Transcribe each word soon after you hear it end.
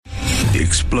The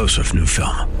explosive new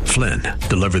film, Flynn,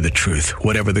 deliver the truth,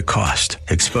 whatever the cost,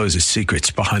 exposes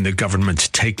secrets behind the government's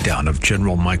takedown of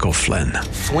General Michael Flynn.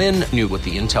 Flynn knew what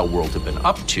the intel world had been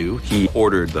up to. He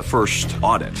ordered the first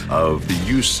audit of the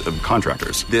use of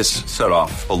contractors. This set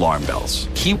off alarm bells.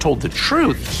 He told the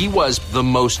truth. He was the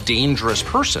most dangerous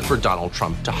person for Donald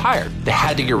Trump to hire. They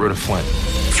had to get rid of Flynn.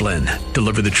 Flynn,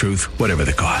 deliver the truth, whatever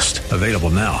the cost. Available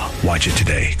now. Watch it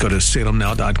today. Go to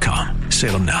salemnow.com.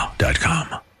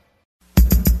 salemnow.com.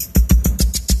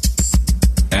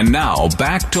 And now,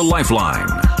 back to Lifeline.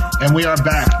 And we are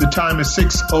back. The time is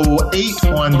 6:08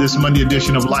 on this Monday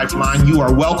edition of Lifeline. You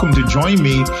are welcome to join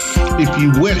me if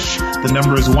you wish. The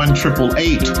number is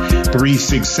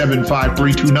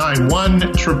 1-888-367-5329.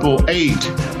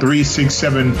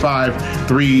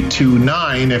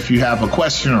 1-888-367-5329. If you have a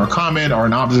question or a comment or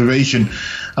an observation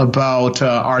about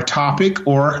our topic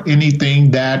or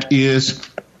anything that is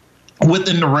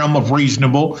within the realm of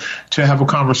reasonable to have a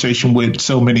conversation with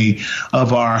so many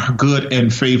of our good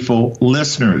and faithful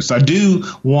listeners. I do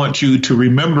want you to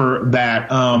remember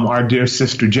that our dear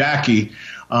sister Jackie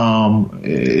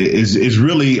is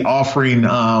really offering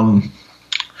a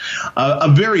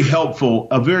very helpful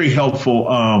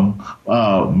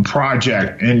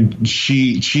project, and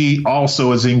she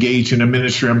also is engaged in a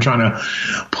ministry. I'm trying to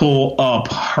pull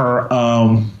up her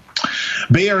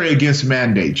Bay Area Against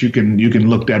Mandates. You can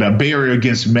look that up.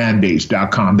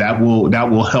 BayAreaAgainstMandates.com. That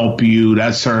will help you.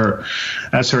 That's her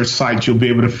site. You'll be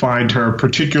able to find her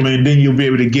particularly, and then you'll be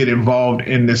able to get involved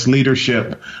in this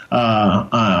leadership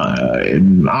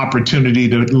opportunity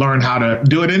to learn how to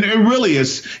do it. And it really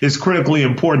is critically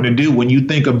important to do when you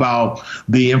think about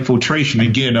the infiltration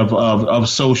again of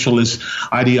socialist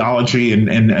ideology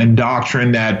and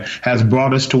doctrine that has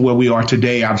brought us to where we are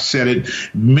today. I've said it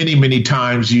many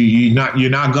times. You're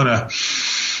not gonna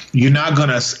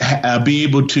be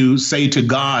able to say to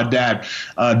God that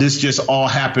this just all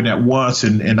happened at once,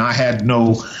 and I had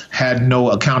no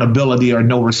accountability or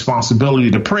no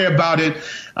responsibility to pray about it,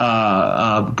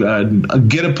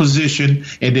 get a position,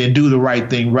 and then do the right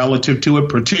thing relative to it,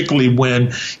 particularly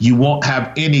when you won't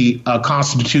have any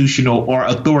constitutional or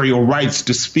authorial rights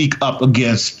to speak up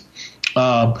against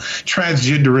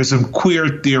transgenderism,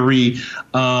 queer theory,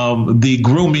 the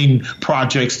grooming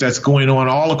projects that's going on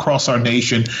all across our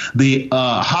nation, the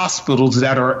hospitals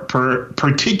that are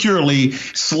particularly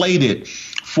slated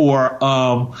for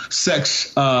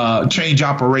sex change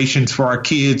operations for our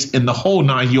kids in the whole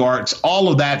 9 yards. All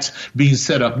of that's being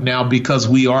set up now because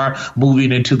we are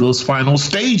moving into those final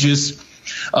stages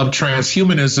of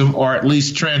transhumanism, or at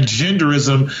least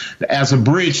transgenderism as a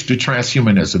bridge to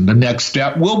transhumanism. The next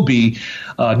step will be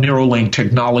Neuralink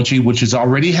technology, which is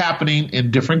already happening in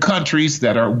different countries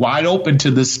that are wide open to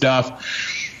this stuff.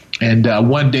 And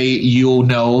one day you'll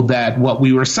know that what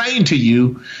we were saying to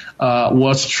you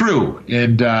was true,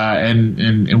 and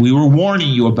we were warning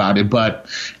you about it. But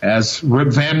as Rip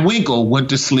Van Winkle went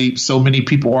to sleep, so many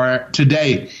people are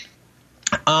today.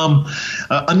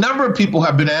 A number of people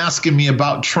have been asking me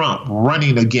about Trump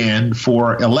running again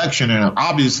for election. And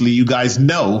obviously, you guys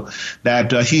know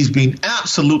that he's been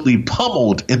absolutely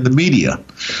pummeled in the media,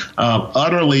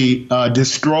 utterly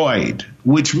destroyed,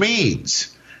 which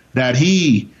means that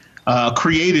he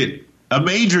created a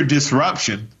major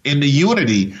disruption in the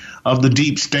unity of the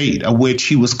deep state, of which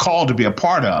he was called to be a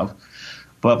part of.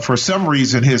 But for some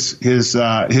reason, his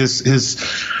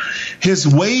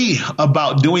way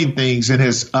about doing things in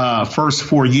his first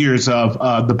 4 years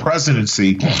of the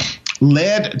presidency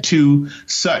led to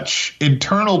such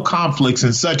internal conflicts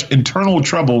and such internal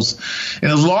troubles. And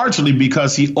it was largely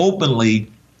because he openly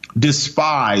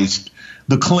despised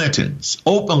the Clintons,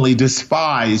 openly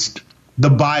despised the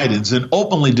Bidens, and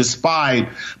openly despised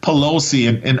Pelosi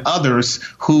and others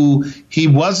who he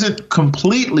wasn't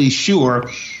completely sure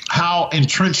how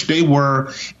entrenched they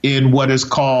were in what is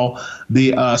called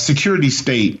the security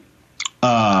state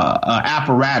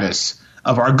apparatus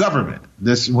of our government.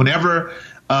 Whenever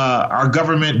our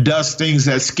government does things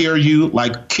that scare you,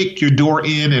 like kick your door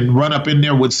in and run up in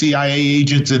there with CIA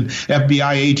agents and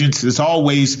FBI agents, it's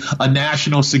always a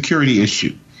national security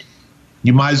issue.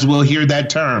 You might as well hear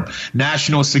that term,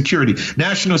 national security.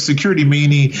 National security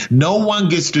meaning no one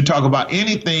gets to talk about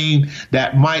anything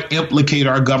that might implicate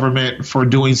our government for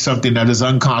doing something that is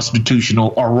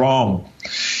unconstitutional or wrong.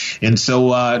 And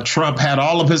so Trump had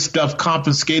all of his stuff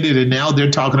confiscated, and now they're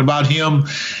talking about him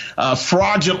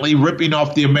fraudulently ripping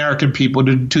off the American people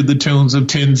to the tunes of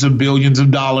tens of billions of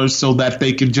dollars so that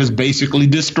they can just basically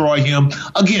destroy him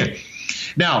again.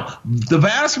 Now, the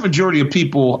vast majority of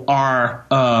people are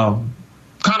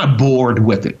kind of bored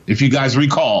with it. If you guys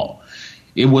recall,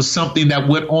 It was something that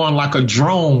went on like a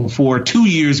drone for 2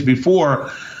 years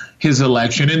before his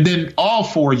election. And then all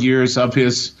 4 years of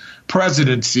his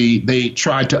presidency, they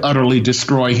tried to utterly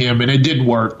destroy him. And it didn't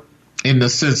work in the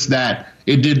sense that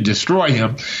it didn't destroy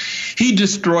him. He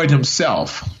destroyed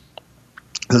himself.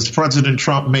 Because President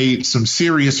Trump made some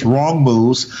serious wrong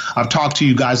moves. I've talked to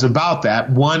you guys about that.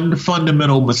 One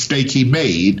fundamental mistake he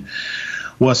made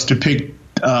was to pick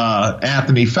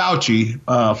Anthony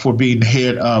Fauci for being the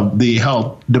head of the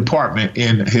health department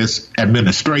in his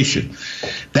administration.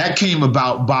 That came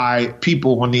about by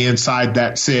people on the inside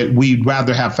that said we'd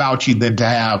rather have Fauci than to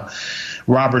have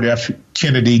Robert F.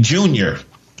 Kennedy Jr.,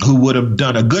 who would have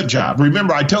done a good job.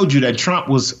 Remember, I told you that Trump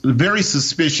was very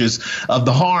suspicious of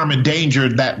the harm and danger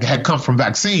that had come from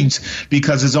vaccines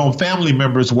because his own family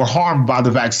members were harmed by the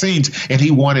vaccines, and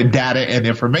he wanted data and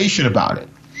information about it.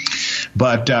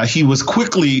 But he was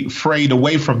quickly frayed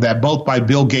away from that, both by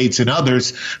Bill Gates and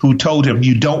others who told him,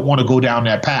 you don't want to go down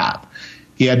that path.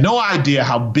 He had no idea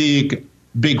how big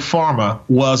pharma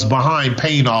was behind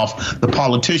paying off the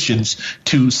politicians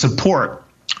to support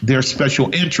their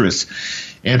special interests,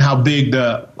 and how big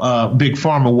the big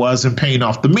pharma was in paying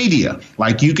off the media.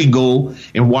 Like, you can go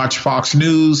and watch Fox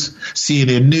News,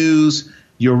 CNN News,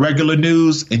 your regular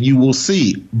news, and you will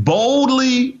see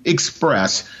Boldly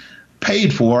Express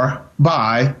paid for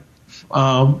by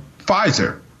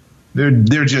Pfizer.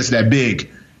 They're just that big.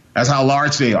 That's how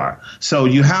large they are. So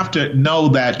you have to know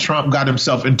that Trump got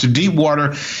himself into deep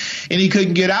water and he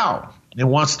couldn't get out. And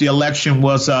once the election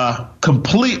was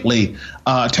completely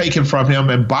taken from him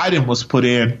and Biden was put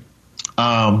in,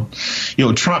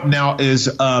 Trump now is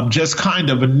just kind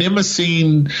of a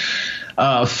nemesis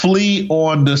flea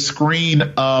on the screen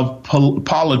of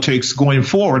politics going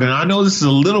forward. And I know this is a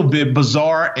little bit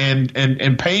bizarre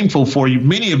and painful for you,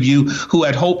 many of you who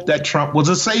had hoped that Trump was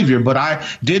a savior. But I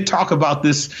did talk about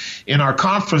this in our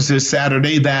conference this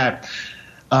Saturday, that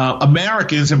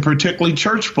Americans, and particularly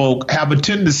church folk, have a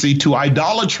tendency to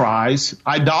idolatrize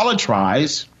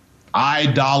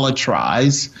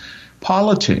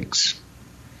politics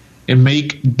and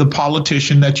make the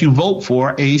politician that you vote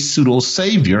for a pseudo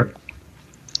savior,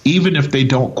 even if they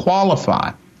don't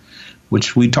qualify,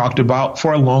 which we talked about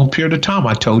for a long period of time.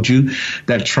 I told you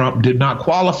that Trump did not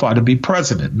qualify to be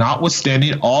president,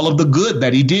 notwithstanding all of the good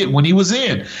that he did when he was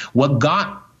in. What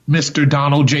got Mr.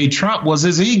 Donald J. Trump was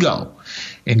his ego.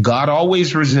 And God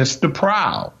always resists the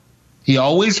proud. He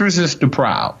always resists the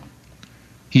proud.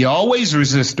 He always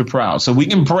resists the proud. So we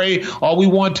can pray all we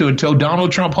want to until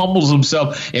Donald Trump humbles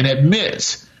himself and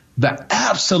admits the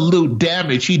absolute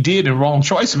damage he did in wrong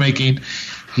choice making.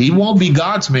 He won't be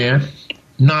God's man,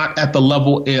 not at the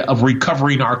level of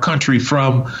recovering our country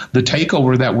from the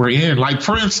takeover that we're in. Like,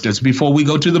 for instance, before we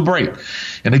go to the break,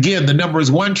 and again, the number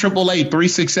is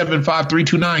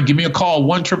 1-888-367-5329. Give me a call,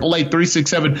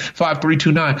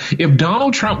 1-888-367-5329. If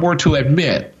Donald Trump were to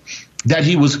admit that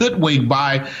he was hoodwinked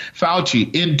by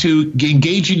Fauci into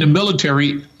engaging the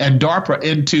military and DARPA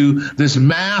into this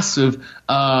massive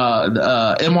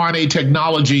mRNA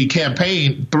technology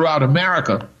campaign throughout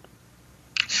America,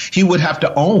 he would have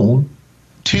to own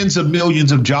tens of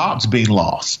millions of jobs being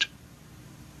lost.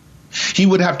 He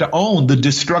would have to own the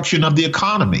destruction of the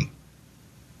economy.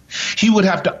 He would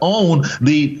have to own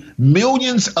the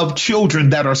millions of children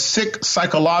that are sick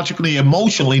psychologically,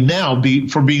 emotionally now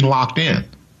for being locked in.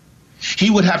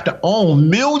 He would have to own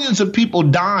millions of people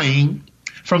dying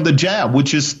from the jab,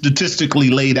 which is statistically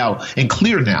laid out and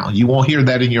clear now. You won't hear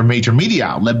that in your major media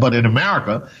outlet, but in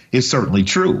America, it's certainly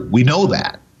true. We know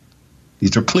that.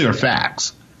 These are clear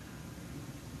facts.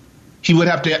 He would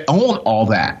have to own all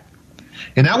that.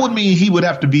 And that would mean he would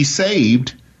have to be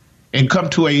saved and come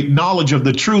to a knowledge of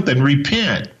the truth and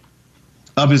repent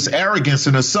of his arrogance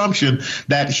and assumption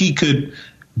that he could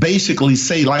basically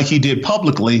say, like he did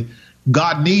publicly,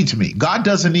 God needs me. God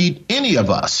doesn't need any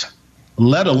of us,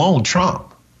 let alone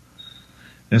Trump.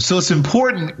 And so it's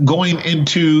important going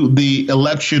into the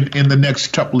election in the next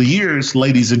couple of years,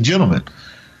 ladies and gentlemen,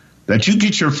 that you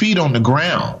get your feet on the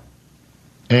ground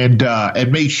and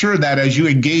make sure that as you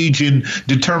engage in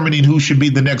determining who should be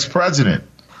the next president,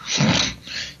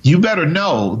 you better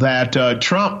know that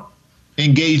Trump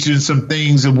engaged in some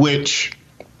things of which,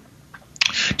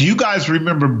 do you guys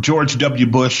remember George W.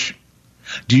 Bush?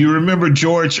 Do you remember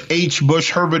George H.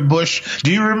 Bush, Herbert Bush?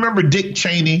 Do you remember Dick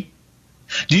Cheney?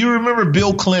 Do you remember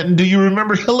Bill Clinton? Do you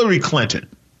remember Hillary Clinton?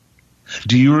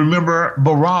 Do you remember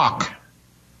Barack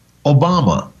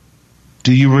Obama?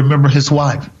 Do you remember his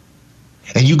wife?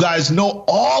 And you guys know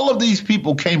all of these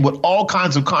people came with all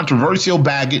kinds of controversial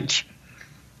baggage,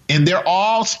 and they're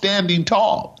all standing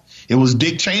tall. It was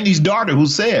Dick Cheney's daughter who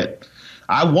said,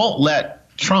 I won't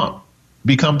let Trump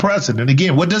become president.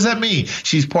 Again, what does that mean?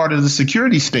 She's part of the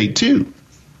security state, too.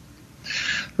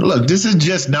 Look, this is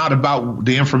just not about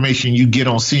the information you get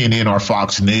on CNN or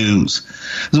Fox News.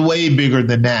 It's way bigger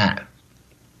than that.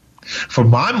 For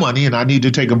my money, and I need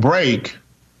to take a break,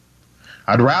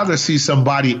 I'd rather see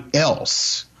somebody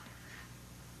else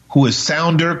who is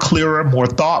sounder, clearer, more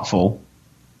thoughtful,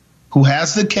 who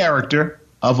has the character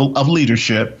of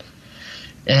leadership,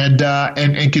 and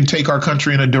can take our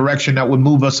country in a direction that would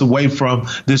move us away from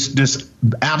this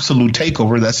absolute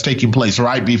takeover that's taking place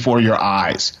right before your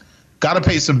eyes. Got to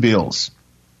pay some bills.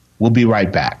 We'll be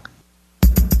right back.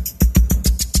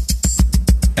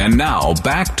 And now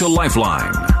back to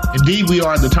Lifeline. Indeed, we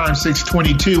are at the time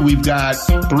 6:22. We've got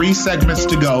 3 segments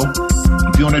to go.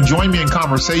 If you want to join me in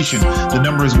conversation, the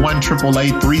number is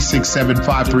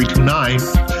 1-888-367-5329.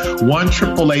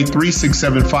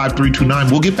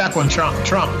 1-888-367-5329. We'll get back on Trump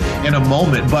in a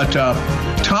moment, but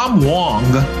Tom Wong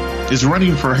is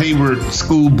running for Hayward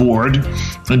School Board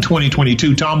in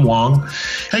 2022. Tom Wong,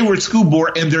 Hayward School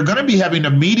Board, and they're going to be having a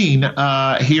meeting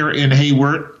here in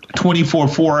Hayward,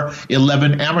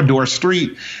 24411 Amador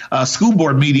Street, school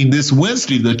board meeting this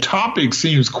Wednesday. The topic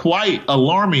seems quite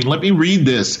alarming. Let me read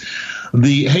this.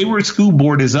 The Hayward School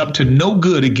Board is up to no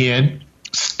good again.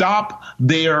 Stop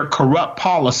their corrupt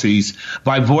policies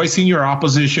by voicing your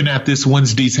opposition at this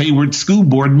Wednesday's Hayward School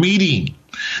Board meeting.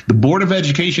 The Board of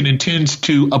Education intends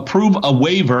to approve a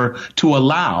waiver to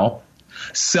allow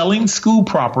selling school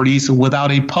properties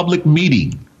without a public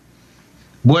meeting.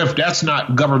 Boy, if that's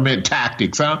not government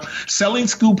tactics, huh? Selling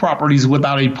school properties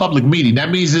without a public meeting. That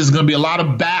means there's going to be a lot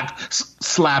of back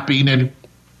slapping and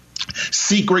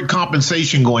secret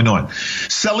compensation going on.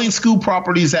 Selling school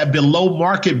properties at below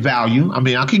market value. I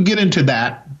mean, I could get into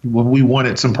that when we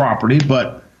wanted some property,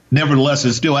 but nevertheless,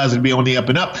 it still has to be on the up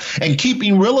and up. And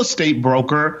keeping real estate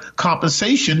broker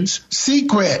compensations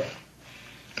secret.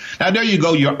 Now, there you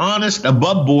go. You're honest,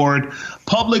 above board.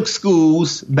 Public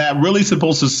schools that really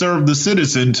supposed to serve the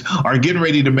citizens are getting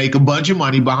ready to make a bunch of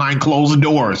money behind closed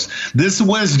doors. This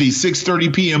Wednesday,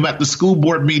 6:30 p.m. at the school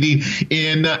board meeting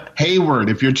in Hayward.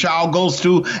 If your child goes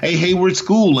to a Hayward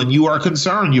school and you are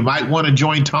concerned, you might want to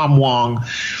join Tom Wong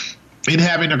in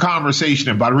having a conversation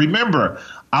about it. Remember,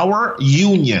 our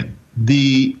union,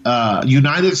 the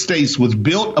United States, was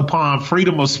built upon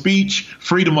freedom of speech,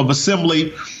 freedom of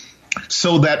assembly,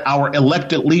 so that our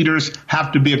elected leaders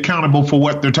have to be accountable for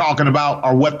what they're talking about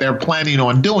or what they're planning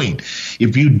on doing.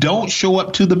 If you don't show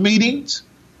up to the meetings,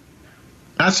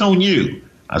 that's on you.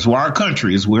 That's why our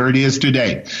country is where it is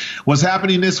today. What's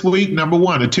happening this week? Number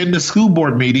one, attend the school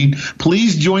board meeting.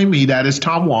 Please join me, that is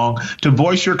Tom Wong, to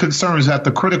voice your concerns at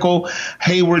the critical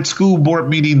Hayward School Board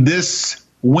meeting this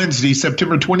Wednesday,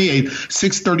 September 28th,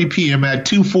 6:30 p.m. at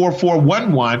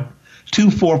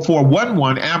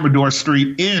 24411 Amador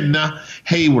Street in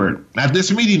Hayward. At this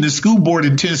meeting, the school board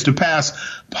intends to pass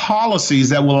policies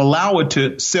that will allow it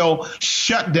to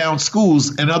shut down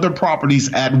schools and other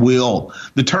properties at will.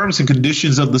 The terms and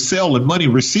conditions of the sale and money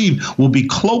received will be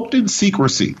cloaked in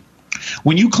secrecy.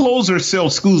 When you close or sell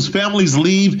schools, families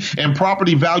leave and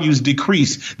property values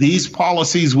decrease. These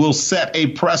policies will set a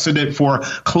precedent for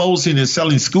closing and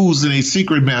selling schools in a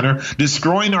secret manner,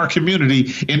 destroying our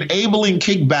community, enabling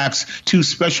kickbacks to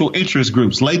special interest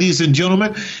groups. Ladies and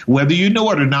gentlemen, whether you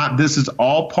know it or not, this is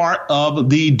all part of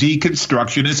the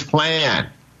deconstructionist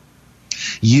plan.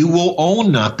 You will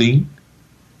own nothing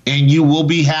and you will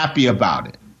be happy about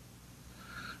it.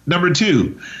 Number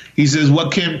two, he says,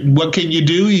 what can you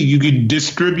do? You can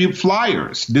distribute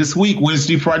flyers. This week,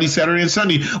 Wednesday, Friday, Saturday, and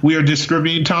Sunday, we are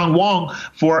distributing Tom Wong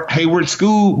for Hayward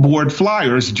School Board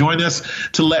flyers. Join us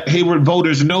to let Hayward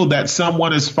voters know that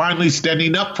someone is finally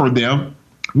standing up for them.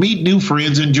 Meet new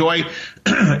friends, enjoy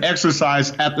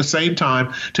exercise at the same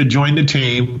time. To join the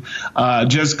team,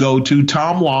 just go to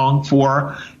Tom Wong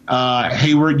for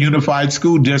Hayward Unified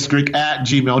School District at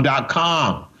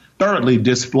gmail.com. Thirdly,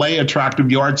 display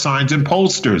attractive yard signs and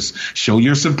posters. Show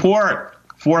your support.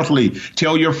 Fourthly,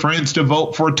 tell your friends to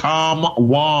vote for Tom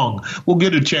Wong. We'll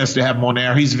get a chance to have him on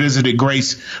air. He's visited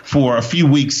Grace for a few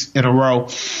weeks in a row,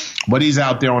 but he's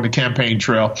out there on the campaign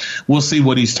trail. We'll see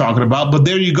what he's talking about. But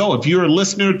there you go. If you're a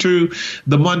listener to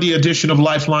the Monday edition of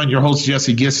Lifeline, your host,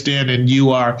 Jesse Gistin, and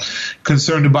you are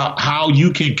concerned about how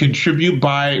you can contribute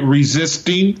by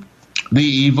resisting the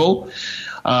evil,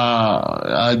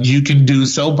 you can do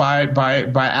so by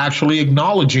actually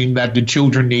acknowledging that the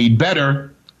children need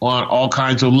better on all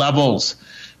kinds of levels.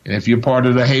 And if you're part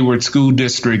of the Hayward School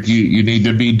District, you need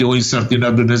to be doing something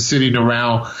other than sitting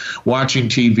around watching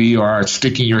TV or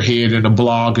sticking your head in a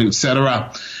blog,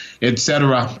 etc.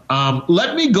 etc.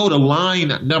 Let me go to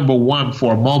line number 1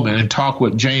 for a moment and talk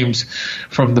with James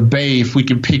from the Bay, if we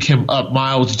can pick him up.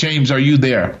 Miles, James, are you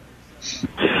there?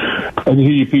 I can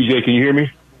hear you, PJ. Can you hear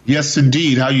me? Yes,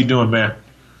 indeed. How you doing, man?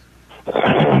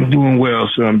 I'm doing well,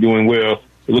 sir. I'm doing well.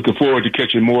 Looking forward to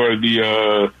catching more of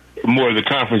the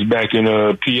conference back in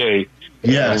PA.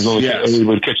 Yes, I was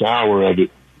able to catch an hour of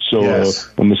it. So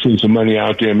I'm gonna send some money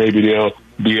out there. Maybe they'll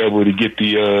be able to get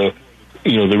the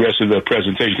rest of the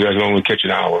presentation, because I can only catch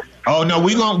an hour. Oh no,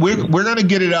 we're gonna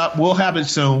get it up. We'll have it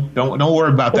soon. Don't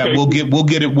worry about that. Okay. We'll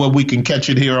get it where we can catch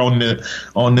it here on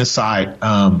this side.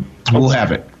 We'll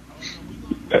have it.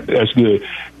 That's good.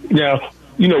 Now,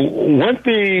 one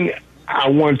thing I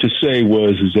wanted to say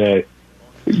is that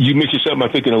you mentioned something,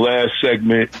 I think, in the last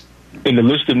segment, in the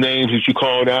list of names that you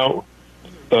called out.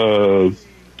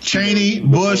 Cheney,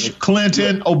 Bush,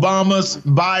 Clinton, Obama's,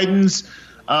 Biden's.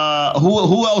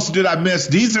 Who else did I miss?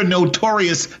 These are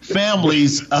notorious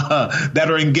families that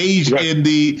are engaged in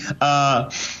the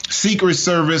Secret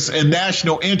Service and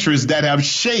national interests that have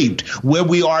shaped where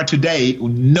we are today,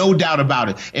 no doubt about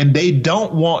it. And they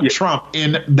don't want Trump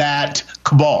in that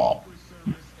cabal.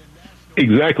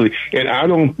 Exactly. And I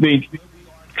don't think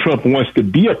Trump wants to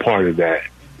be a part of that.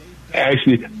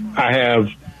 Actually, I have,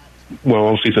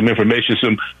 I'll say some information,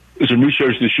 some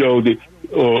research to show that,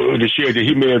 or to share that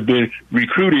he may have been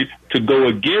recruited to go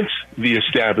against the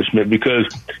establishment, because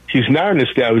he's not an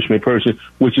establishment person,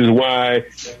 which is why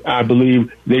I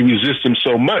believe they resist him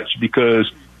so much,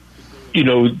 because,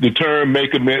 the term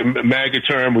MAGA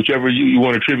term, whichever you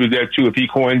want to attribute that to, if he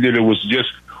coined it, it was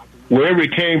just wherever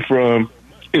it came from,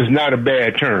 is not a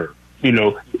bad term.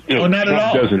 Not Trump at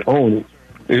all. Doesn't own it.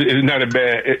 It's not a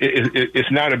bad.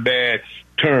 It's not a bad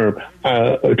term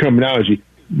terminology.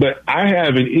 But I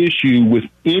have an issue with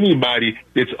anybody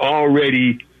that's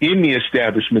already in the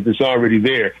establishment, that's already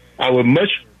there. I would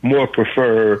much more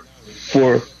prefer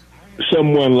for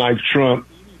someone like Trump,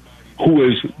 who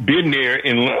has been there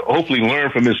and hopefully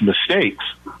learned from his mistakes,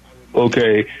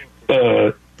 to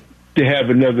have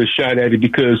another shot at it.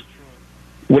 Because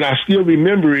what I still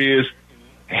remember is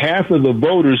half of the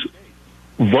voters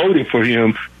voted for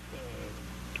him.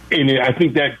 And I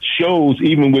think that shows,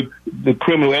 even with the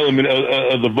criminal element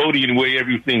of the voting and the way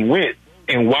everything went,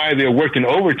 and why they're working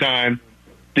overtime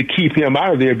to keep him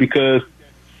out of there. Because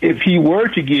if he were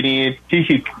to get in,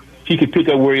 he could pick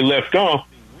up where he left off,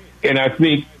 and I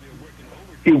think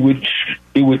it would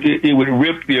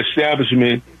rip the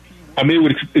establishment. I mean, it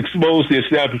would expose the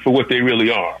establishment for what they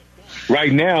really are.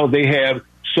 Right now, they have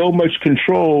so much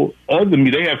control of the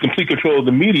media. They have complete control of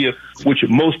the media, which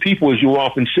most people, as you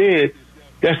often said,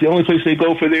 that's the only place they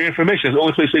go for their information. That's the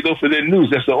only place they go for their news.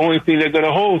 That's the only thing they're going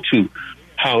to hold to.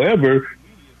 However,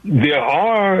 there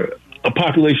are a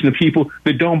population of people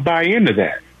that don't buy into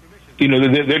that.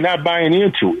 They're not buying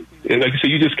into it. Like you said,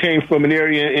 you just came from an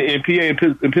area in PA,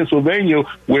 in Pennsylvania,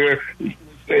 where,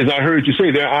 as I heard you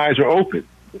say, their eyes are open.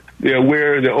 They're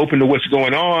aware, they're open to what's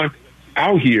going on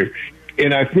out here.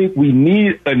 And I think we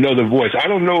need another voice. I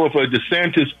don't know if a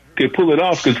DeSantis could pull it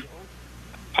off, because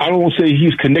I don't want to say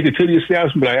he's connected to the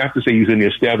establishment, but I have to say he's in the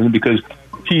establishment, because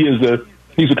he's a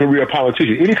career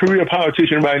politician. Any career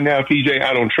politician right now, PJ,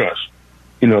 I don't trust.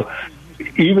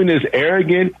 Even as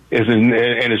arrogant and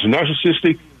as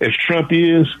narcissistic as Trump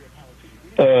is,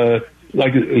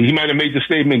 like he might have made the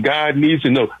statement, God needs to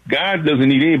know. God doesn't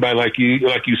need anybody, like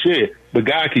you said, but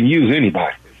God can use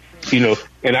anybody.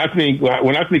 And I think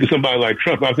when I think of somebody like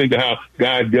Trump, I think of how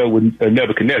God dealt with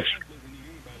Nebuchadnezzar.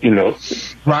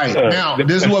 Right. Now,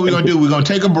 this is what we're going to do. We're going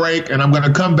to take a break, and I'm going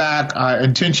to come back. I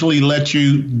intentionally let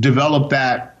you develop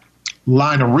that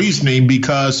line of reasoning,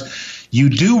 because you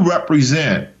do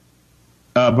represent,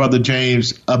 Brother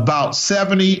James, about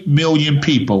 70 million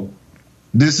people.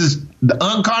 This is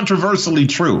uncontroversially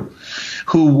true,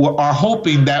 who are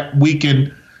hoping that we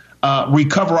can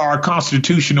recover our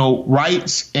constitutional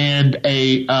rights and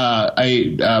a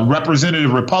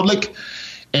representative republic,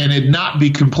 and it not be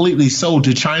completely sold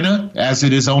to China, as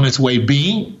it is on its way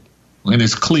being. And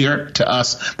it's clear to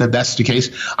us that that's the case.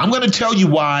 I'm going to tell you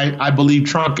why I believe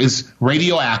Trump is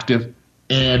radioactive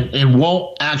and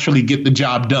won't actually get the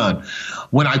job done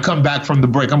when I come back from the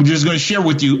break. I'm just going to share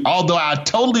with you, although I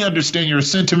totally understand your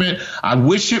sentiment, I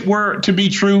wish it were to be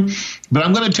true, but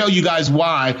I'm going to tell you guys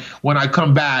why when I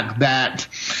come back, that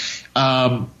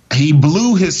he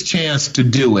blew his chance to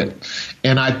do it.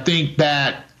 And I think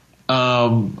that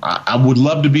I would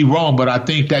love to be wrong, but I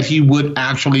think that he would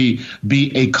actually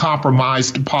be a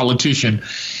compromised politician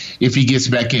if he gets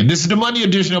back in. This is the Monday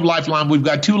edition of Lifeline. We've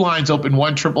got two lines open,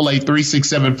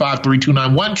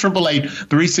 1-888-367-5329,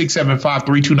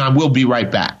 1-888-367-5329. We'll be right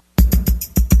back.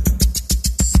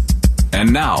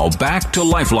 And now back to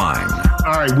Lifeline.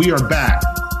 All right, we are back.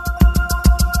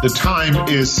 The time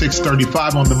is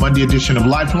 6:35 on the Monday edition of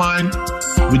Lifeline.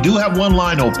 We do have one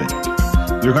line open.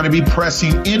 We're going to be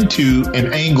pressing into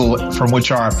an angle from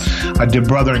which our dear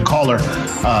brother and caller,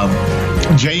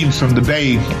 James from the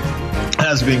Bay,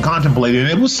 has been contemplating. And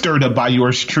it was stirred up by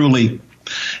yours truly,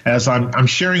 as I'm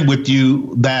sharing with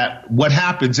you that what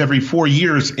happens every 4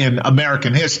 years in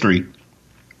American history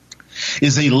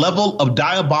is a level of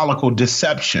diabolical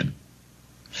deception,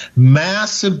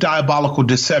 massive diabolical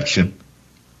deception,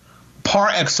 par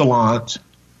excellence,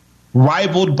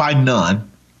 rivaled by none.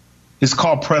 It's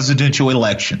called presidential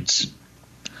elections.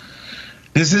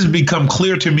 This has become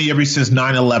clear to me ever since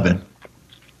 9/11.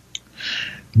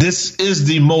 This is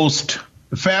the most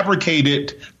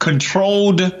fabricated,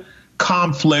 controlled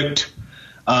conflict,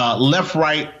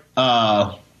 left-right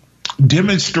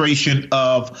demonstration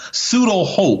of pseudo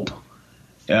hope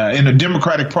in a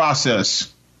democratic process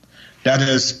that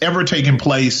has ever taken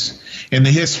place in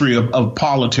the history of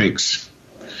politics.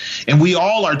 And we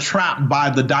all are trapped by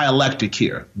the dialectic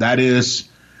here. That is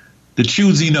the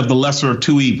choosing of the lesser of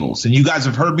two evils. And you guys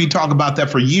have heard me talk about that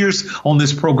for years on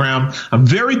this program. I'm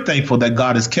very thankful that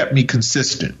God has kept me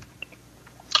consistent,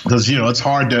 because, it's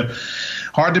hard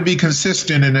to be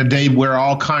consistent in a day where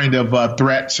all kind of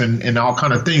threats and all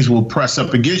kind of things will press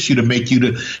up against you to make you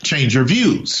to change your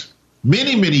views.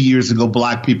 Many, many years ago,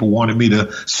 black people wanted me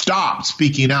to stop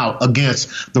speaking out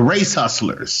against the race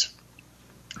hustlers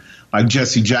like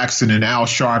Jesse Jackson and Al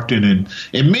Sharpton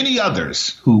and many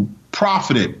others who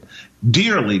profited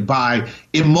dearly by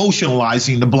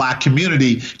emotionalizing the black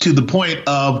community to the point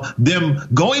of them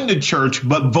going to church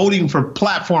but voting for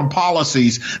platform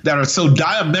policies that are so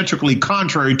diametrically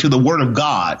contrary to the Word of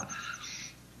God.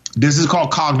 This is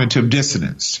called cognitive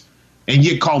dissonance, and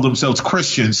yet call themselves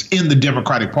Christians in the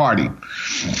Democratic Party.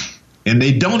 And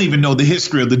they don't even know the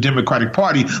history of the Democratic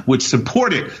Party, which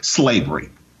supported slavery.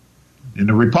 And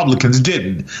the Republicans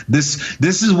didn't. This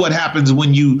is what happens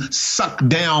when you suck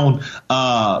down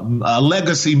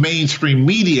legacy mainstream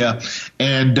media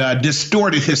and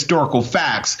distorted historical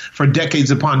facts for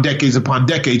decades upon decades upon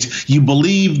decades. You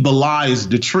believe the lie is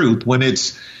the truth when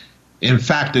it's, in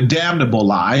fact, a damnable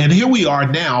lie. And here we are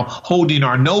now holding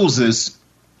our noses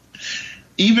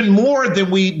even more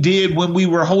than we did when we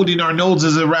were holding our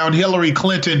noses around Hillary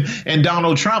Clinton and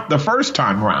Donald Trump the first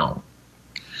time around.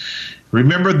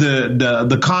 Remember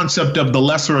the concept of the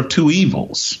lesser of two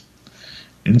evils.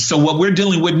 And so what we're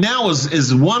dealing with now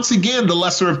is once again the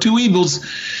lesser of two evils.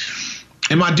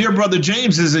 And my dear brother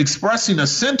James is expressing a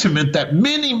sentiment that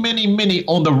many, many, many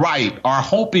on the right are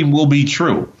hoping will be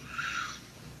true.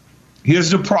 Here's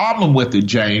the problem with it,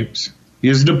 James.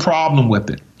 Here's the problem with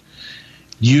it.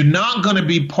 You're not going to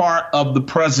be part of the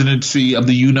presidency of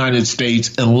the United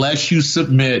States unless you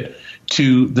submit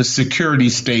to the security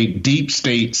state, deep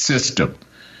state system.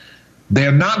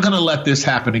 They're not going to let this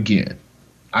happen again.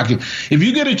 If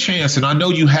you get a chance, and I know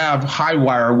you have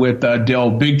Highwire with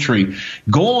Del Bigtree,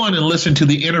 go on and listen to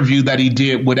the interview that he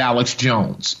did with Alex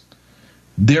Jones.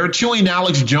 They're chewing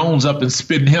Alex Jones up and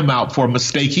spitting him out for a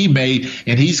mistake he made,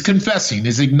 and he's confessing,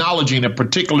 he's acknowledging a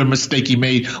particular mistake he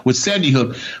made with Sandy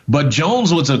Hook. But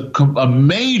Jones was a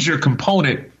major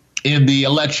component in the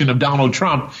election of Donald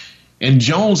Trump, and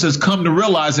Jones has come to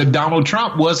realize that Donald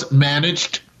Trump was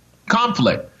managed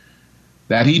conflict,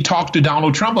 that he talked to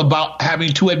Donald Trump about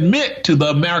having to admit to the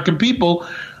American people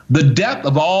the death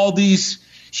of all these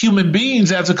human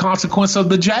beings as a consequence of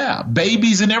the jab,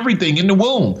 babies and everything in the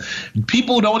womb.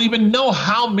 People don't even know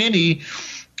how many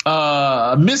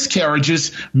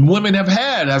miscarriages women have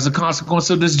had as a consequence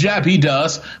of this jab. He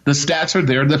does. The stats are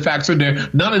there. The facts are there.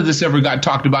 None of this ever got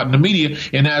talked about in the media.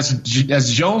 And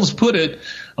as Jones put it,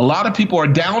 a lot of people are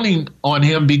downing on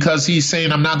him because he's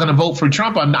saying, I'm not going to vote for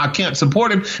Trump. I can't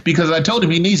support him because I told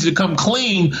him he needs to come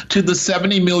clean to the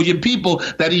 70 million people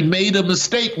that he made a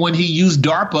mistake when he used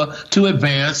DARPA to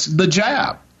advance the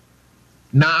jab.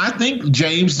 Now, I think,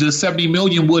 James, the 70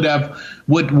 million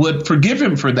would forgive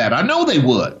him for that. I know they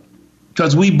would,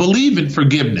 because we believe in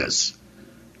forgiveness.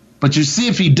 But you see,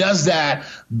 if he does that,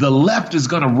 the left is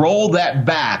going to roll that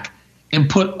back and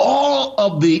put all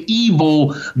of the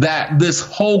evil that this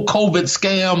whole COVID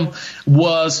scam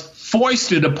was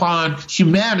foisted upon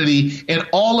humanity and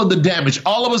all of the damage.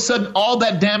 All of a sudden, all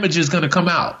that damage is going to come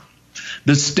out.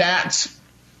 The stats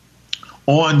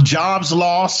on jobs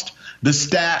lost, the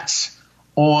stats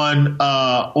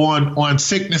on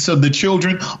sickness of the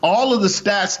children, all of the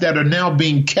stats that are now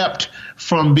being kept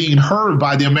from being heard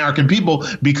by the American people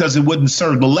because it wouldn't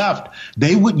serve the left,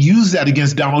 they would use that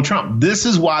against Donald Trump. This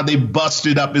is why they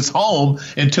busted up his home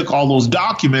and took all those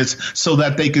documents so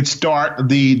that they could start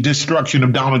the destruction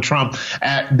of Donald Trump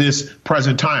at this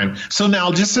present time. So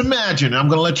now just imagine, I'm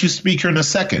going to let you speak here in a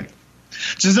second.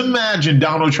 Just imagine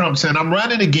Donald Trump saying, I'm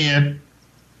running again,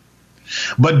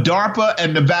 but DARPA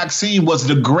and the vaccine was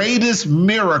the greatest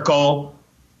miracle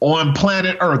on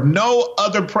planet Earth. No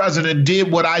other president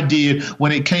did what I did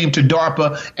when it came to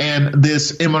DARPA and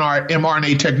this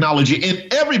mRNA technology.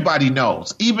 And everybody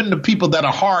knows, even the people that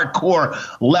are hardcore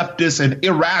leftists and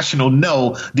irrational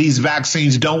know these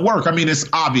vaccines don't work. I mean, it's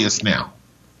obvious now.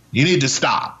 You need to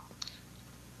stop.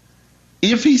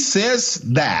 If he says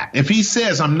that, if he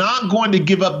says, I'm not going to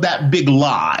give up that big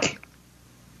lie,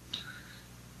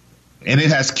 and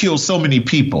it has killed so many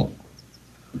people,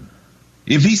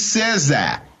 if he says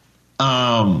that,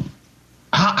 how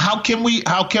can we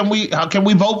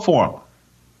vote for him?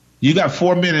 You got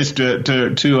 4 minutes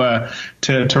to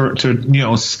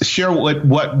share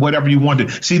whatever you want to.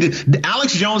 See,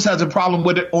 Alex Jones has a problem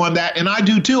with it on that, and I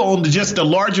do too, on just a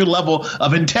larger level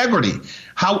of integrity.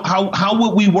 How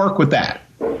would we work with that?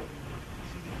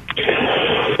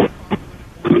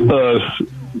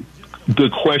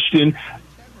 Good question.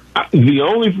 The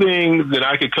only thing that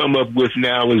I could come up with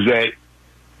now is that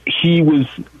he was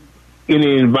in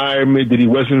an environment that he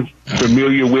wasn't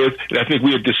familiar with. And I think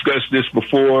we had discussed this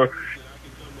before.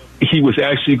 He was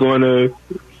actually going to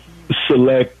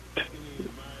select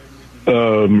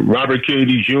Robert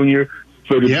Kennedy Jr.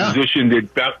 for the position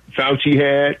that Fauci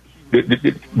had.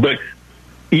 But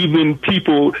even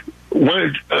people,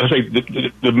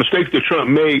 the mistakes that Trump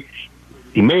made,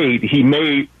 he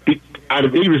made out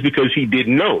of ignorance because he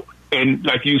didn't know. And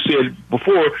like you said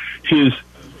before, his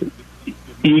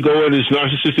ego and his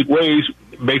narcissistic ways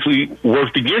basically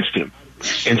worked against him.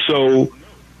 And so,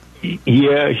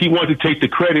 yeah, he wanted to take the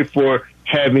credit for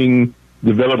having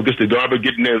developed, because the DARPA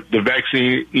getting the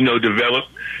vaccine, developed.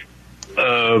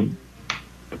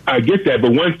 I get that.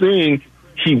 But one thing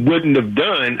he wouldn't have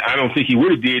done, I don't think he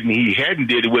would have did, and he hadn't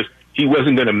did, it was he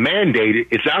wasn't going to mandate it.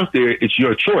 It's out there. It's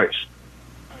your choice.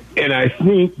 And I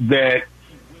think that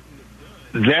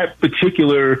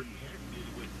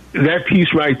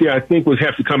piece right there, I think, would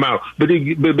have to come out. But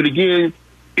again,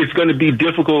 it's going to be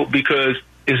difficult because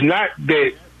it's not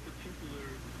that.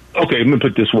 Okay, let me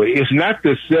put it this way: it's not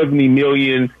the 70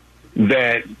 million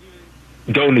that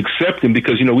don't accept him,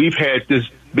 because we've had this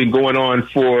been going on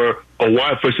for a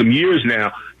while, for some years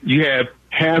now. You have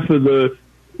half of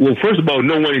first of all,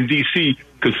 no one in D.C.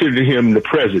 considered him the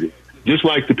president. Just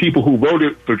like the people who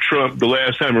voted for Trump the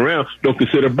last time around don't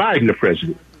consider Biden the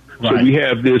president. Right. So we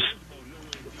have this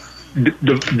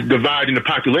divide in the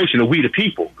population of we the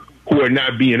people who are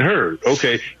not being heard.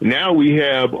 Okay, now we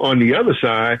have on the other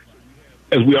side,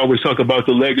 as we always talk about,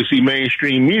 the legacy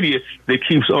mainstream media that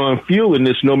keeps on fueling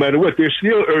this no matter what. They're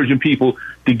still urging people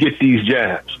to get these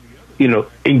jabs,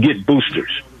 and get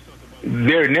boosters.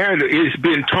 Their narrative has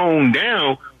been toned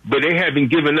down, but they haven't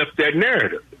given up that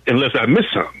narrative, unless I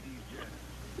missed something.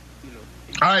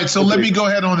 All right, so let me go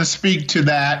ahead on and speak to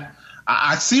that.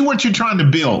 I see what you're trying to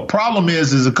build. Problem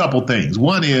is a couple things.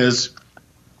 One is,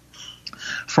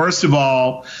 first of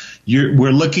all,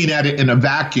 we're looking at it in a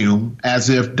vacuum, as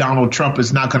if Donald Trump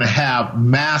is not going to have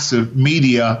massive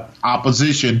media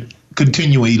opposition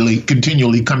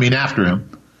continually coming after him,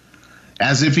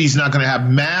 as if he's not going to have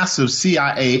massive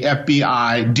CIA,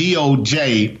 FBI,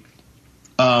 DOJ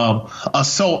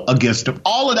assault against him.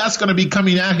 All of that's going to be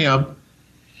coming at him.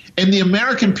 And the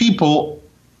American people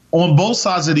on both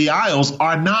sides of the aisles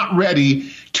are not ready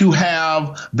to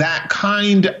have that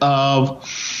kind of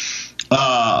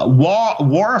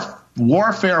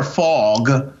warfare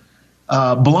fog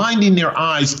blinding their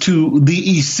eyes to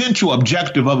the essential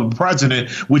objective of a president,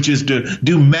 which is to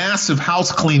do massive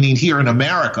house cleaning here in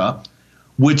America,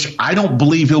 which I don't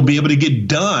believe he'll be able to get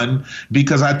done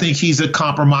because I think he's a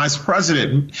compromised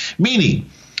president. Meaning,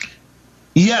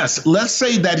 yes, let's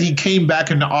say that he came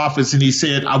back into office and he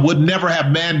said, I would never have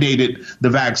mandated the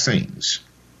vaccines.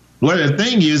 Well, the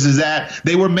thing is that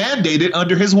they were mandated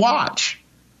under his watch.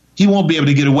 He won't be able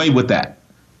to get away with that.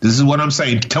 This is what I'm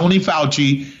saying. Tony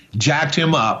Fauci jacked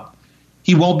him up.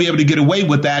 He won't be able to get away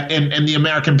with that. And the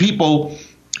American people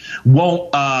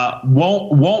won't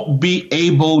be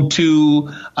able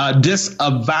to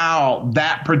disavow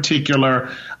that particular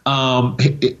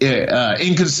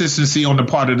inconsistency on the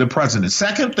part of the president.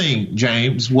 Second thing,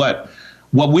 James, what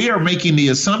we are making the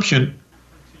assumption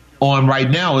on right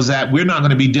now is that we're not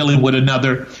going to be dealing with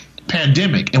another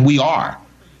pandemic, and we are.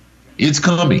 It's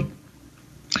coming.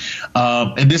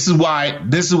 And this is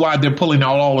why they're pulling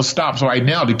out all the stops right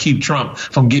now to keep Trump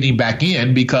from getting back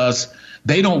in, because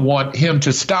they don't want him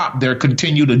to stop their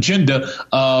continued agenda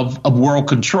of world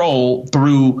control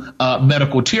through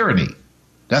medical tyranny.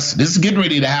 This is getting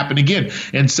ready to happen again.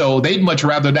 And so they'd much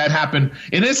rather that happen.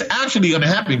 And it's actually going to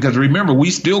happen because, remember, we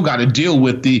still got to deal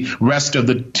with the rest of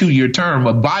the 2-year term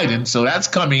of Biden. So that's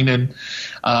coming. And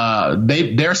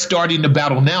they're starting the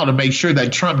battle now to make sure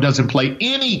that Trump doesn't play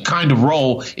any kind of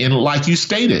role in, like you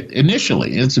stated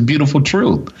initially. It's a beautiful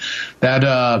truth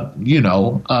that,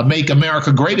 make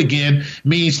America great again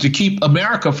means to keep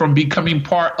America from becoming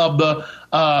part of the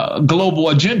global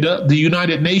agenda, the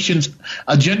United Nations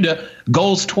agenda,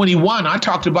 Goals 21. I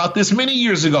talked about this many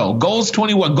years ago. Goals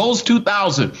 21, Goals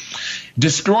 2000.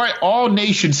 Destroy all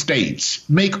nation states.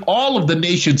 Make all of the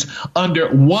nations under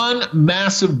one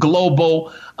massive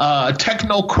global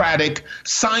technocratic,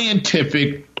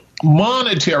 scientific,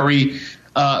 monetary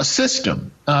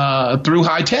system through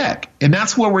high tech. And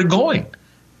that's where we're going.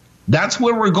 That's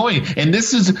where we're going. And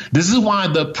this is why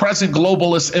the present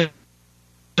globalists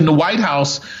in the White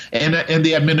House and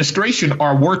the administration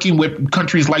are working with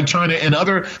countries like China and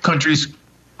other countries,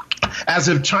 as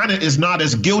if China is not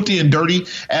as guilty and dirty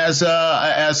as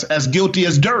guilty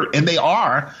as dirt, and they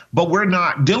are, but we're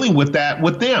not dealing with that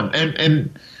with them.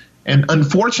 And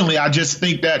unfortunately, I just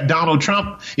think that Donald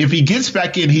Trump, if he gets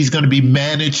back in, he's going to be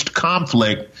managed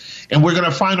conflict. And we're going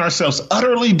to find ourselves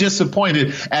utterly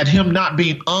disappointed at him not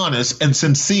being honest and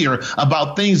sincere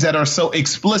about things that are so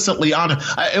explicitly honest.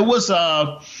 It was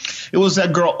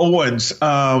that girl Owen.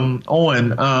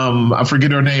 I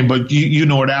forget her name, but you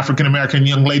know her, African-American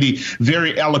young lady,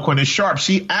 very eloquent and sharp.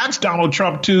 She asked Donald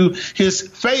Trump to his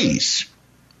face,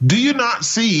 do you not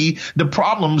see the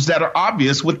problems that are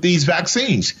obvious with these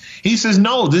vaccines? He says,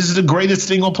 no, this is the greatest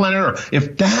thing on planet Earth.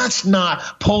 If that's not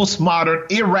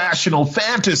postmodern, irrational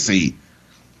fantasy,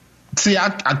 see, I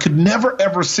could never,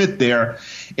 ever sit there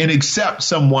and accept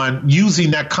someone using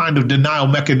that kind of denial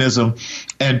mechanism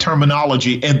and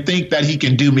terminology and think that he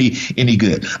can do me any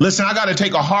good. Listen, I got to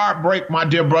take a hard break, my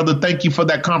dear brother. Thank you for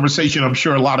that conversation. I'm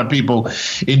sure a lot of people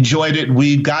enjoyed it.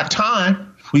 We've got time.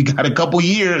 We got a couple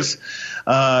years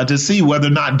to see whether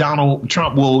or not Donald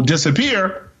Trump will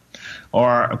disappear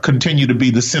or continue to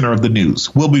be the center of the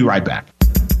news. We'll be right back.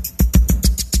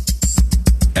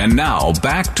 And now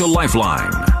back to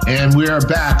Lifeline. And we are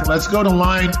back. Let's go to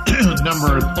line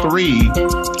number 3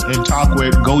 and talk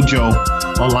with Gojo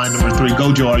on line number 3.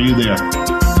 Gojo, are you there?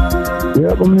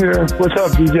 Yep, I'm here. What's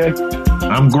up, DJ?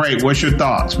 I'm great. What's your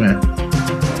thoughts, man?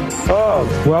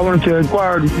 Well, I wanted to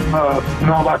inquire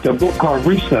about the book called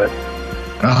Reset.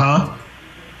 Uh-huh.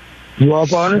 You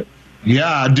up on it? Yeah,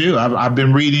 I do. I've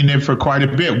been reading it for quite a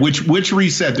bit. Which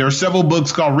Reset? There are several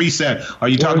books called Reset. Are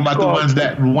you talking about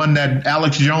the one that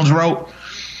Alex Jones wrote?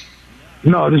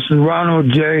 No, this is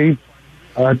Ronald J.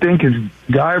 I think it's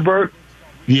Guybert.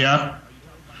 Yeah.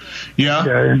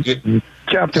 Okay.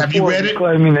 Chapter have 4, you read it?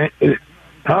 Reclaiming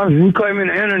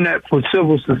the Internet for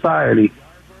Civil Society.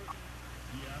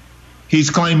 He's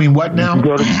claiming what now?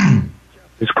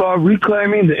 It's called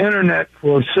Reclaiming the Internet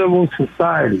for Civil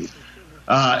Society.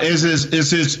 Is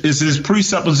his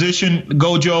presupposition,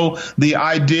 Gojo, the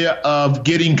idea of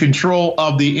getting control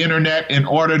of the Internet in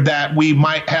order that we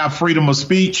might have freedom of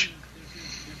speech?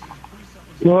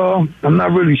 Well, I'm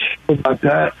not really sure about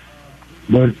that.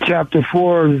 But Chapter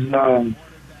 4 is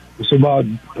it's about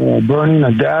burning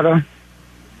of data.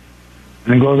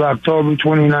 And it goes October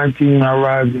 2019. I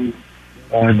arrived in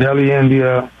Delhi,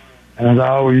 India. And as I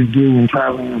always do when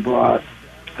traveling abroad,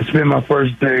 I spent my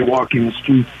first day walking the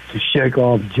streets to shake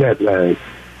off jet lag.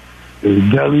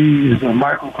 Delhi is a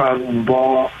microcosm of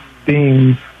all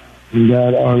things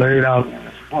that are laid out in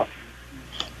this book.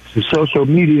 So social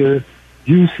media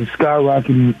use is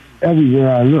skyrocketing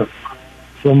everywhere I look.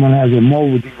 Someone has a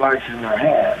mobile device in their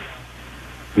hand.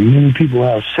 And many people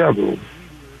have several.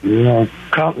 There are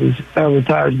countless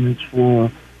advertisements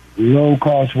for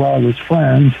low-cost wireless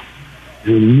plans.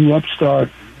 The new upstart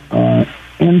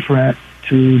entrant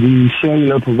to the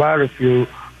cellular provider field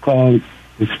called,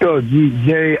 it's spelled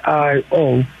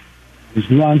Jio,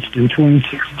 was launched in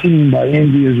 2016 by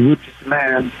India's richest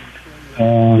man,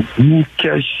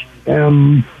 Mukesh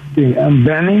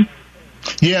Ambani.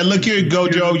 Yeah, look here,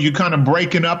 Gojo, you're kind of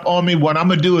breaking up on me. What I'm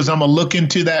going to do is I'm going to look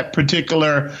into that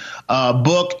particular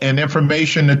book and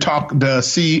information to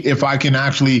see if I can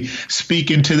actually speak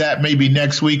into that maybe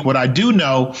next week. What I do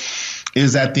know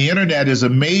is that the internet is a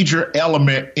major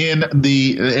element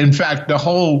in fact,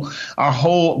 our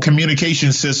whole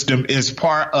communication system is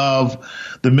part of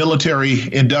the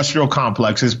military industrial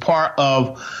complex, is part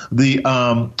of the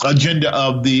agenda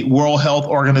of the World Health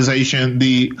Organization,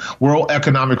 the World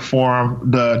Economic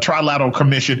Forum, the Trilateral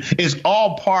Commission, is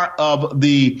all part of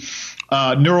the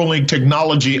Neuralink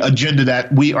technology agenda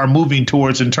that we are moving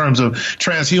towards in terms of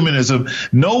transhumanism.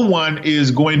 No one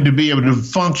is going to be able to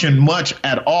function much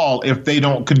at all if they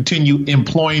don't continue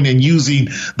employing and using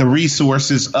the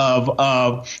resources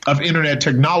of internet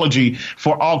technology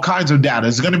for all kinds of data.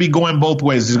 It's going to be going both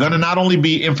ways. It's going to not only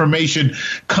be information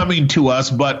coming to us,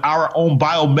 but our own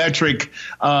biometric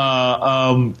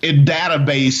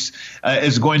database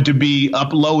is going to be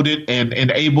uploaded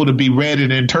and able to be read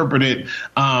and interpreted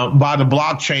by the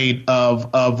blockchain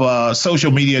of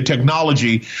social media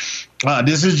technology.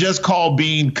 This is just called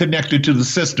being connected to the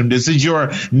system. This is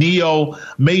your Neo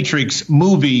Matrix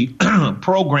movie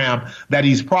program that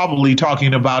he's probably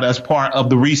talking about as part of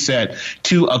the reset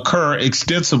to occur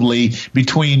extensively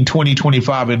between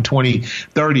 2025 and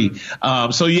 2030.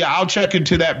 So yeah, I'll check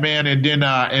into that, man,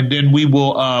 and then we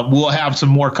will we'll have some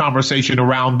more conversation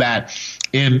around that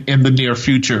in the near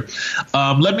future.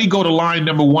 Let me go to line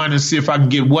number 1 and see if I can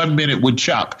get 1 minute with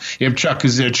Chuck. If Chuck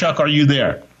is there. Chuck, are you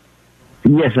there?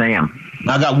 Yes, I am.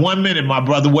 I got 1 minute, my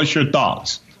brother. What's your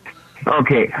thoughts?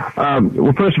 Okay.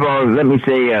 Well, first of all, let me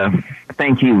say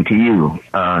thank you to you.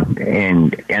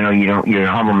 And I know you're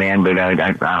a humble man, but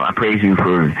I praise you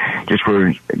for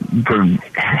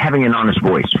having an honest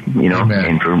voice, Amen.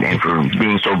 and for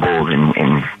being so bold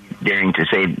and daring to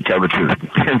tell the truth.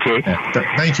 Okay.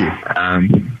 Thank you.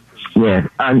 Yeah,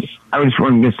 I just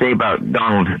wanted to say about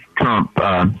Donald Trump.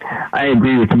 I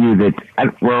agree with you that, I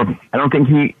don't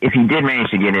think if he did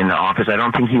manage to get into office, I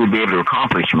don't think he would be able to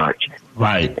accomplish much.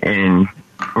 Right.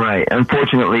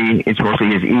 Unfortunately, it's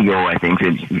mostly his ego, I think,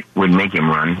 that would make him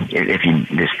run if he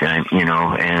this time,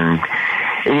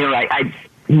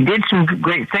 he did some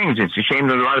great things. It's a shame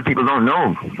that a lot of people don't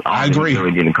know. I agree. He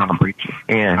really did accomplish.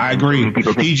 Yeah, I agree.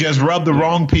 He just rubbed the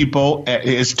wrong people.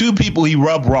 It's 2 people he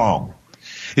rubbed wrong.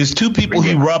 It's 2 people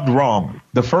he rubbed wrong.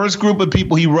 The first group of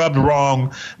people he rubbed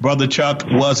wrong, Brother Chuck,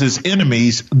 was his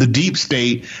enemies, the deep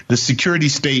state, the security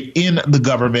state in the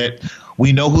government.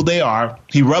 We know who they are.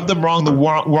 He rubbed them wrong the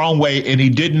wrong way, and he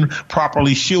didn't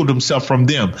properly shield himself from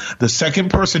them. The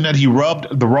second person that he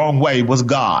rubbed the wrong way was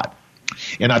God.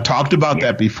 And I talked about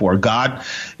that before. God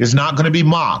is not going to be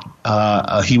mocked.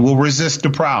 He will resist the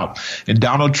proud. And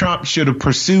Donald Trump should have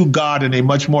pursued God in a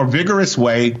much more vigorous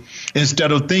way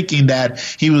instead of thinking that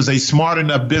he was a smart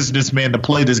enough businessman to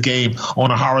play this game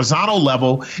on a horizontal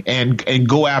level and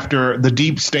go after the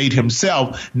deep state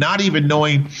himself, not even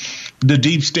knowing the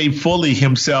deep state fully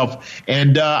himself.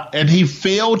 And he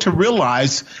failed to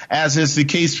realize, as is the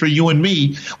case for you and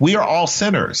me, we are all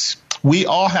sinners. We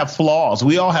all have flaws.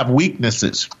 We all have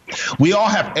weaknesses. We all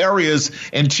have areas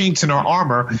and chinks in our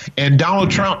armor. And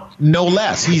Donald Trump, no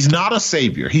less. He's not a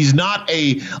savior. He's not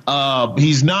a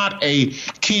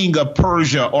king of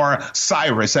Persia or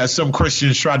Cyrus, as some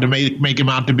Christians tried to make him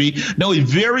out to be. No, he's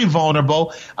very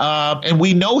vulnerable. And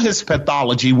we know his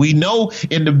pathology. We know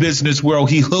in the business world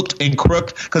he hooked and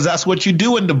crooked, because that's what you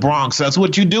do in the Bronx. That's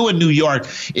what you do in New York.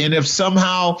 And if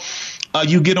somehow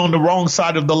you get on the wrong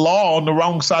side of the law, on the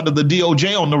wrong side of the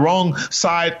DOJ, on the wrong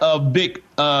side of big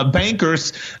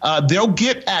bankers, they'll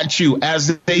get at you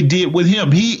as they did with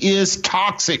him. He is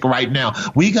toxic right now.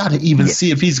 We got to even see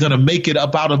if he's going to make it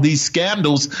up out of these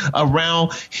scandals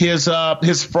around his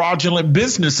fraudulent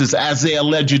businesses, as they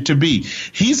allege it to be.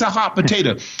 He's a hot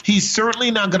potato. He's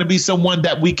certainly not going to be someone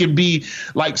that we can be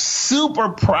like super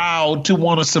proud to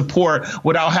want to support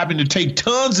without having to take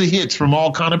tons of hits from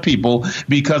all kind of people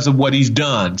because of what he's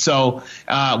done. So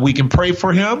we can pray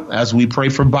for him as we pray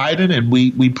for Biden, and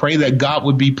we pray that God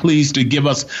would be pleased to give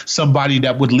us somebody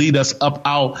that would lead us up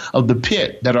out of the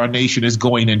pit that our nation is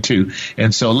going into.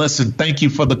 And so, listen, thank you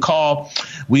for the call.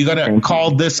 We're going to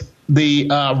call this the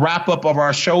wrap up of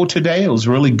our show today. It was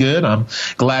really good. I'm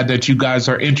glad that you guys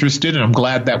are interested, and I'm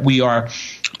glad that we are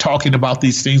talking about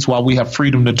these things while we have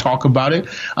freedom to talk about it.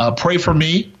 Pray for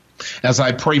me as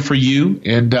I pray for you,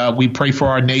 and we pray for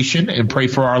our nation and pray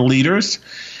for our leaders,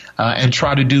 and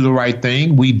try to do the right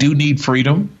thing. We do need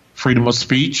freedom of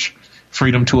speech,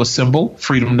 freedom to assemble,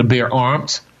 freedom to bear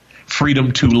arms,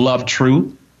 freedom to love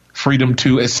truth, freedom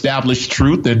to establish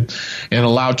truth and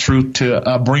allow truth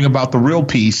to bring about the real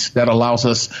peace that allows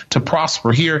us to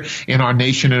prosper here in our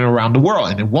nation and around the world.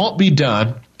 And it won't be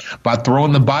done by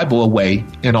throwing the Bible away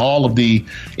and all of the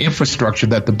infrastructure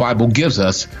that the Bible gives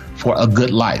us for a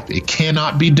good life. It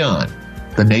cannot be done.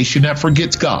 The nation that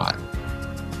forgets God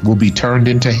will be turned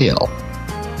into hell.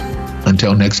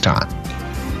 Until next time.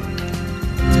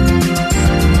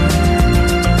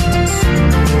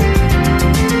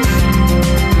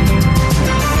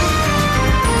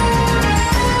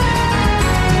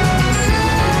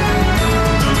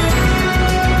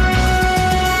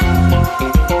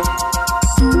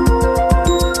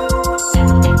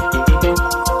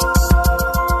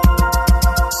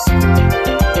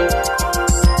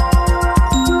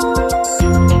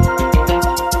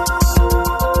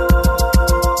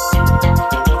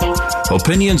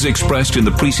 Opinions expressed in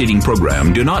the preceding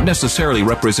program do not necessarily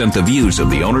represent the views of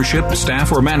the ownership,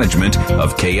 staff, or management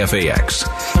of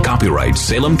KFAX. Copyright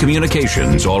Salem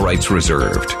Communications, all rights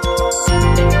reserved.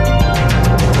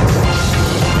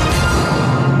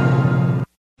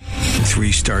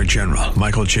 Three-star General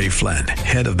Michael J. Flynn,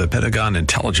 head of the Pentagon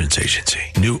Intelligence Agency,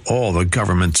 knew all the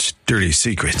government's dirty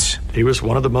secrets. He was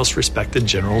one of the most respected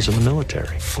generals in the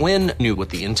military. Flynn knew what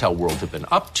the intel world had been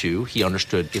up to. He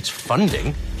understood its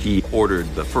funding. He ordered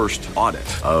the first audit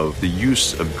of the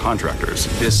use of contractors.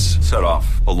 This set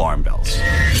off alarm bells.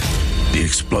 The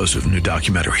explosive new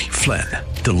documentary, Flynn,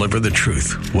 Deliver the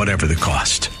Truth, Whatever the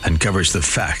Cost, uncovers the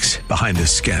facts behind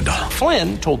this scandal.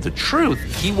 Flynn told the truth.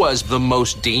 He was the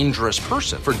most dangerous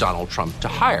person for Donald Trump to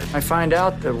hire. I find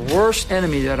out the worst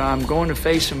enemy that I'm going to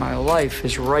face in my life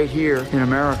is right here in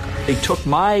America. They took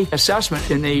my assessment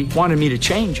and they wanted me to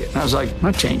change it. And I was like, I'm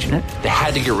not changing it. They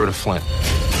had to get rid of Flynn.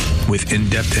 With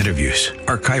in-depth interviews,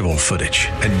 archival footage,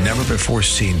 and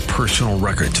never-before-seen personal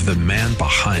records of the man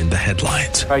behind the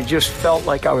headlines. I just felt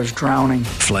like I was drowning.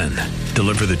 Flynn,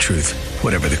 Deliver the Truth,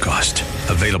 Whatever the Cost.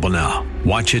 Available now.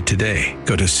 Watch it today.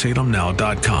 Go to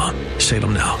salemnow.com.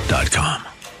 salemnow.com.